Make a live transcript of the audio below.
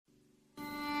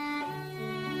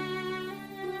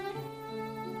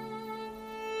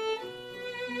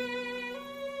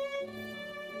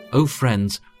O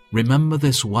friends, remember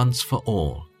this once for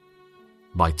all.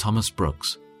 By Thomas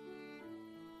Brooks.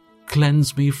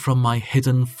 Cleanse me from my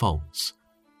hidden faults.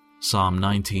 Psalm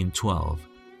 19:12.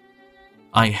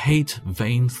 I hate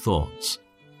vain thoughts.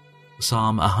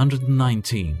 Psalm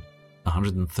 119,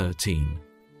 113.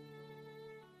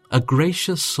 A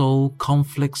gracious soul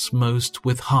conflicts most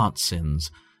with heart sins,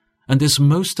 and is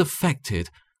most affected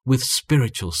with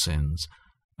spiritual sins,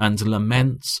 and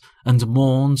laments and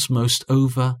mourns most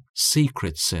over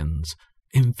secret sins,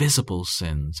 invisible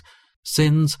sins,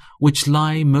 sins which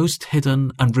lie most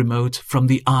hidden and remote from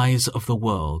the eyes of the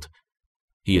world.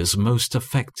 He is most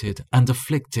affected and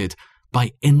afflicted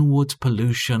by inward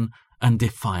pollution and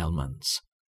defilements.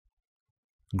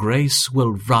 Grace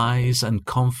will rise and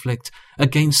conflict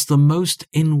against the most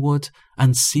inward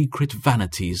and secret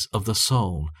vanities of the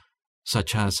soul,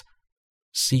 such as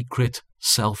secret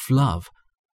self-love,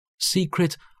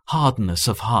 secret hardness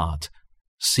of heart,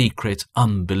 secret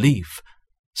unbelief,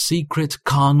 secret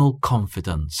carnal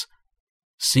confidence,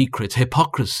 secret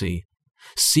hypocrisy,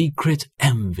 secret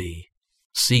envy,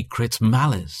 secret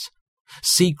malice,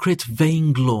 secret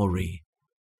vainglory,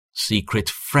 secret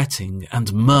fretting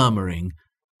and murmuring,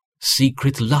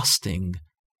 secret lusting,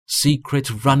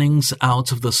 secret runnings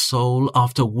out of the soul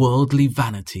after worldly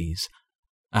vanities,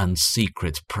 and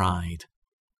secret pride.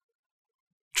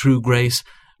 True grace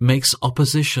makes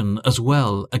opposition as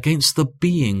well against the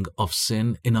being of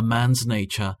sin in a man's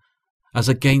nature as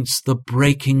against the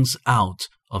breakings out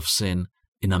of sin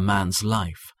in a man's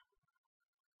life.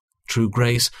 True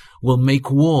grace will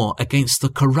make war against the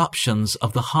corruptions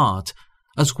of the heart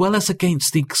as well as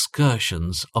against the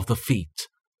excursions of the feet.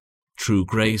 True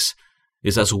grace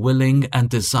is as willing and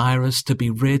desirous to be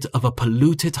rid of a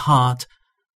polluted heart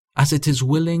as it is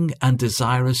willing and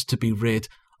desirous to be rid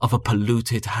of a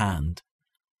polluted hand.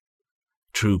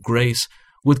 True grace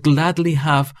would gladly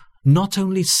have not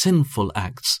only sinful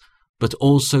acts, but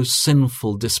also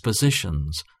sinful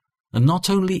dispositions, and not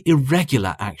only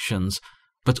irregular actions,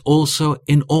 but also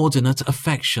inordinate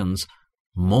affections,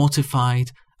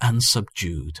 mortified and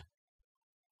subdued.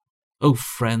 O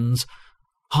friends,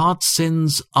 heart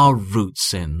sins are root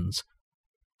sins.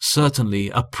 Certainly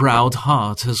a proud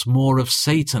heart has more of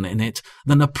Satan in it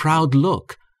than a proud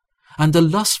look, and a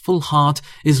lustful heart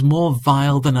is more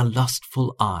vile than a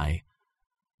lustful eye.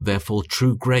 Therefore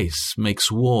true grace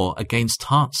makes war against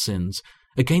heart sins,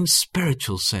 against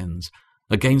spiritual sins,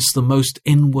 against the most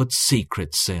inward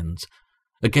secret sins,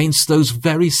 against those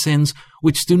very sins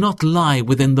which do not lie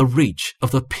within the reach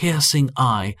of the piercing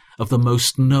eye of the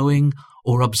most knowing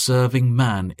or observing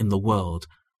man in the world,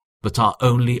 but are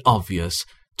only obvious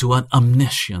to an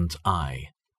omniscient eye.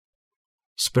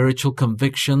 Spiritual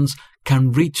convictions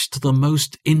can reach to the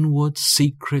most inward,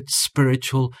 secret,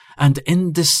 spiritual, and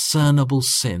indiscernible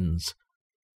sins.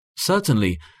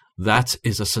 Certainly, that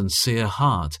is a sincere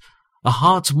heart, a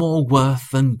heart more worth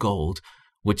than gold,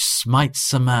 which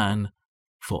smites a man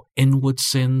for inward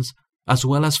sins as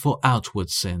well as for outward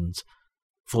sins,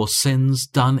 for sins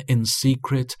done in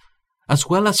secret as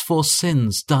well as for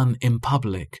sins done in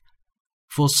public,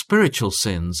 for spiritual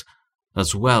sins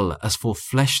as well as for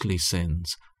fleshly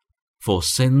sins, for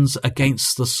sins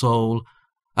against the soul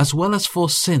as well as for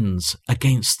sins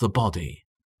against the body.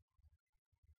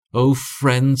 O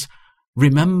friends,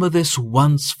 remember this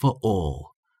once for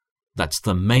all, that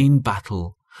the main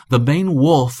battle, the main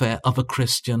warfare of a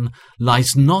Christian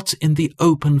lies not in the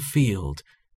open field,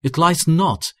 it lies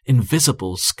not in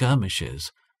visible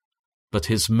skirmishes, but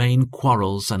his main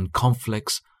quarrels and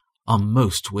conflicts are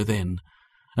most within,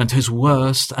 and his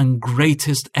worst and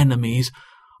greatest enemies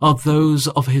are those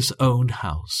of his own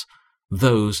house,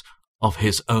 those of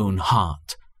his own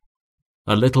heart.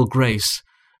 A little grace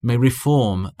may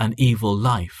reform an evil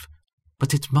life,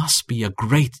 but it must be a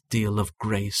great deal of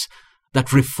grace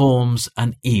that reforms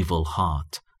an evil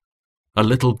heart. A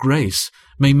little grace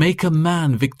may make a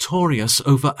man victorious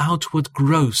over outward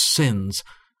gross sins,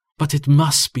 but it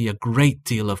must be a great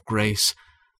deal of grace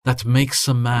that makes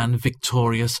a man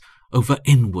victorious over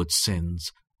inward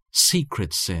sins,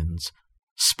 secret sins,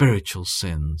 spiritual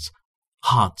sins,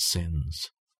 heart sins.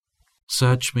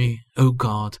 Search me, O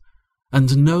God,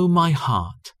 and know my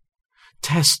heart.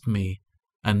 Test me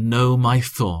and know my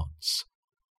thoughts.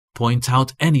 Point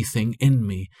out anything in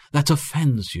me that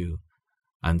offends you,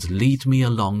 and lead me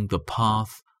along the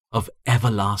path of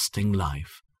everlasting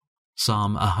life.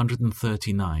 Psalm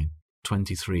 139,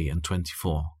 23 and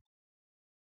 24.